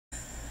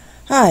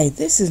Hi,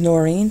 this is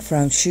Noreen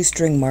from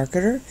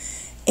ShoestringMarketer,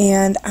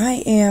 and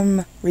I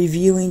am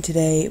reviewing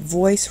today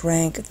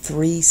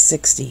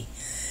VoiceRank360.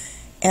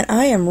 And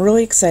I am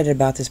really excited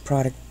about this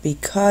product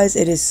because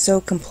it is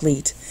so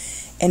complete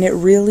and it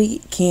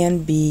really can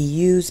be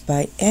used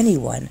by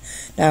anyone.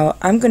 Now,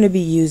 I'm going to be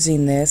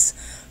using this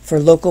for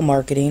local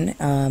marketing.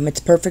 It's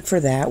perfect for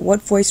that.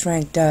 What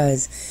VoiceRank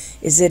does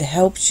is it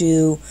helps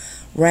you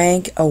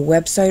rank a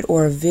website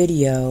or a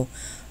video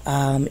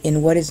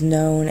in what is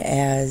known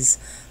as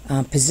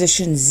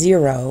position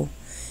 0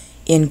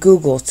 in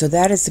Google. So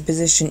that is the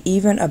position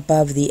even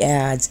above the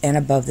ads and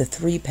above the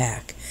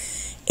 3-pack.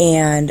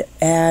 And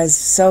as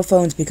cell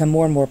phones become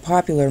more and more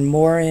popular,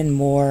 more and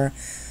more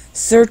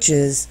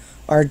searches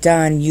are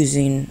done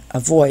using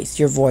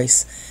your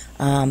voice,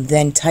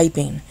 than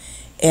typing.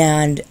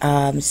 And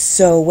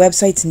so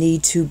websites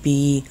need to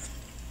be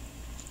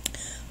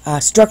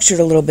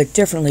structured a little bit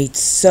differently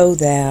so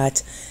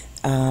that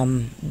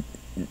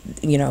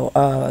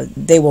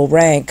they will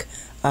rank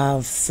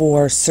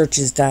for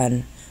searches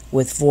done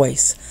with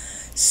voice.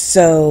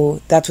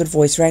 So that's what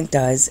VoiceRank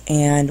does.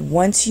 And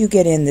once you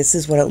get in, this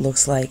is what it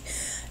looks like.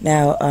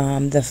 Now,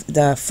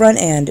 the front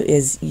end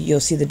is, you'll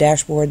see the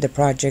dashboard, the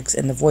projects,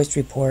 and the voice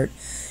report,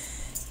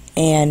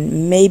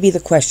 and maybe the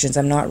questions.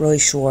 I'm not really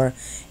sure.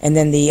 And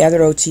then the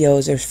other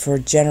OTOs are for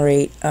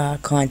generate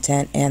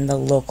content and the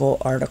local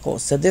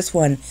articles. So this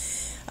one,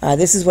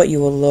 this is what it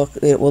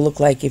will look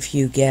like if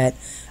you get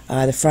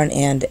the front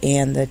end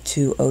and the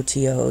 2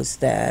 OTOs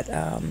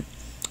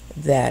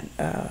that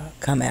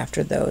come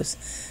after those.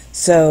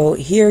 So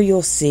here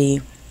you'll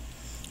see,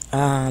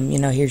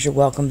 here's your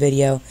welcome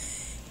video,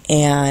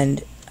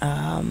 and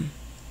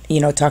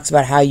it talks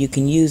about how you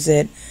can use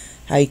it,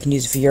 how you can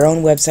use it for your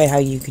own website, how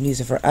you can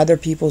use it for other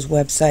people's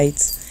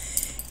websites,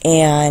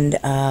 and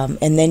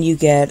then you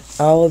get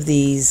all of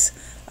these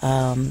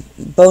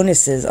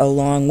bonuses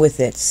along with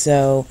it.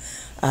 So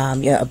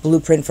a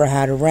blueprint for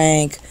how to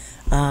rank.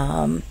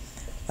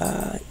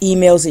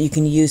 Emails that you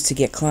can use to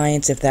get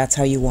clients if that's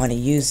how you want to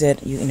use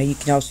it. You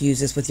can also use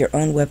this with your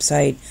own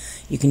website.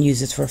 You can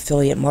use this for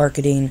affiliate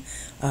marketing,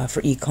 for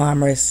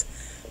e-commerce,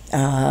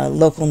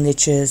 local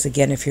niches,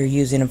 again, if you're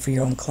using them for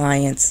your own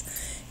clients.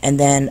 And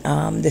then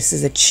this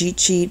is a cheat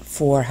sheet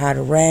for how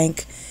to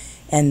rank.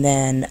 And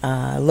then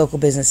local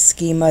business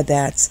schema,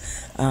 that's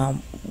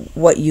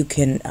what you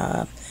can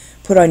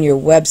put on your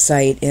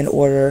website in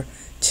order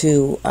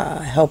to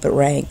help it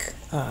rank.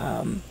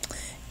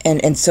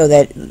 And so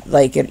that,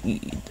 like, a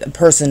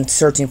person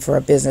searching for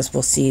a business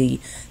will see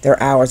their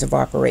hours of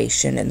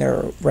operation and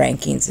their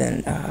rankings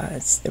and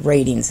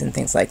ratings and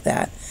things like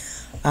that.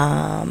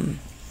 And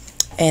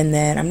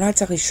then I'm not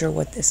exactly sure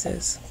what this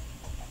is.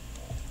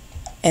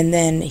 And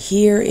then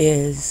here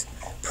is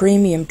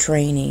premium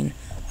training,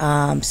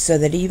 so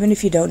that even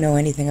if you don't know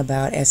anything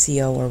about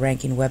SEO or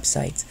ranking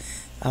websites,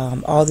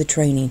 all the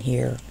training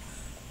here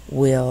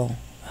will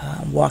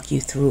walk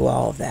you through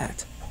all of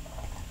that.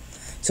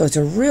 So it's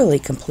a really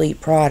complete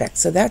product.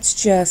 So that's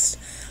just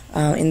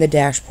in the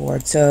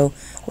dashboard. So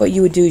what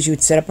you would do is you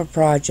would set up a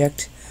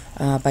project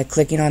by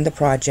clicking on the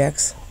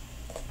projects,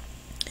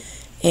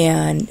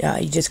 and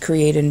you just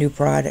create a new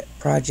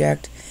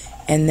project,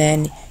 and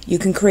then you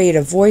can create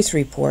a voice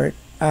report,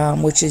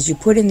 which is you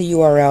put in the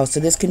URL.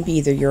 So this can be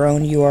either your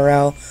own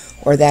URL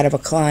or that of a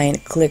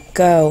client. Click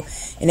go,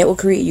 and it will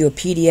create you a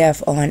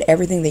PDF on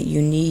everything that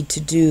you need to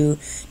do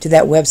to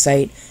that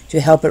website to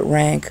help it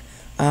rank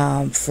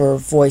for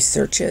voice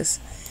searches.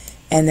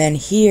 And then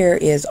here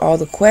is all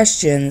the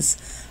questions.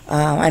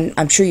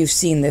 I'm sure you've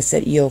seen this,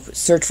 that you'll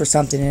search for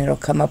something and it'll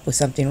come up with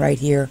something right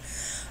here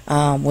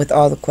with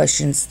all the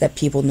questions that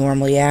people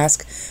normally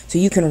ask. So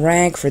you can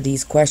rank for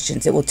these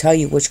questions. It will tell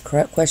you which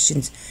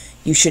questions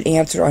you should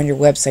answer on your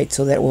website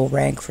so that it will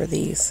rank for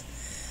these.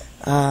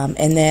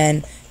 And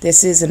then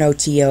this is an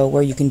OTO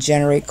where you can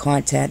generate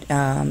content.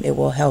 It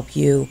will help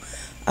you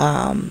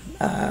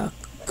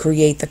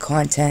create the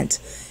content,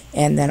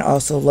 and then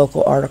also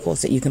local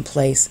articles that you can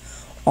place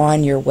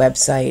on your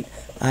website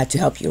to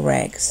help you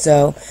rank.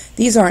 So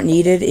these aren't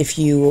needed if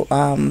you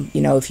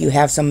if you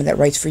have someone that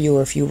writes for you,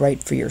 or if you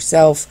write for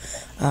yourself.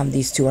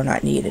 These 2 are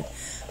not needed.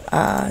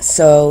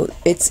 So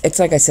it's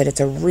like I said,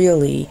 it's a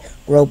really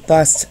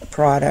robust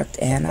product,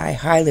 and I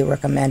highly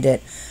recommend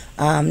it.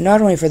 Not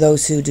only for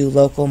those who do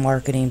local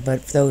marketing,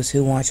 but for those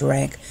who want to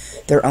rank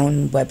their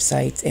own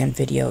websites and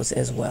videos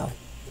as well.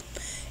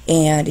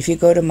 And if you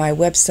go to my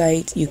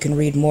website, you can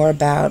read more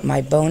about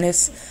my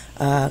bonus.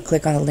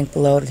 Click on the link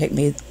below to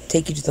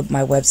take you to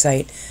my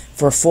website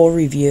for a full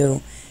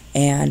review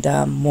and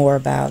more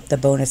about the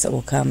bonus that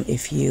will come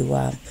if you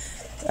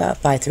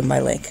buy through my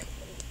link.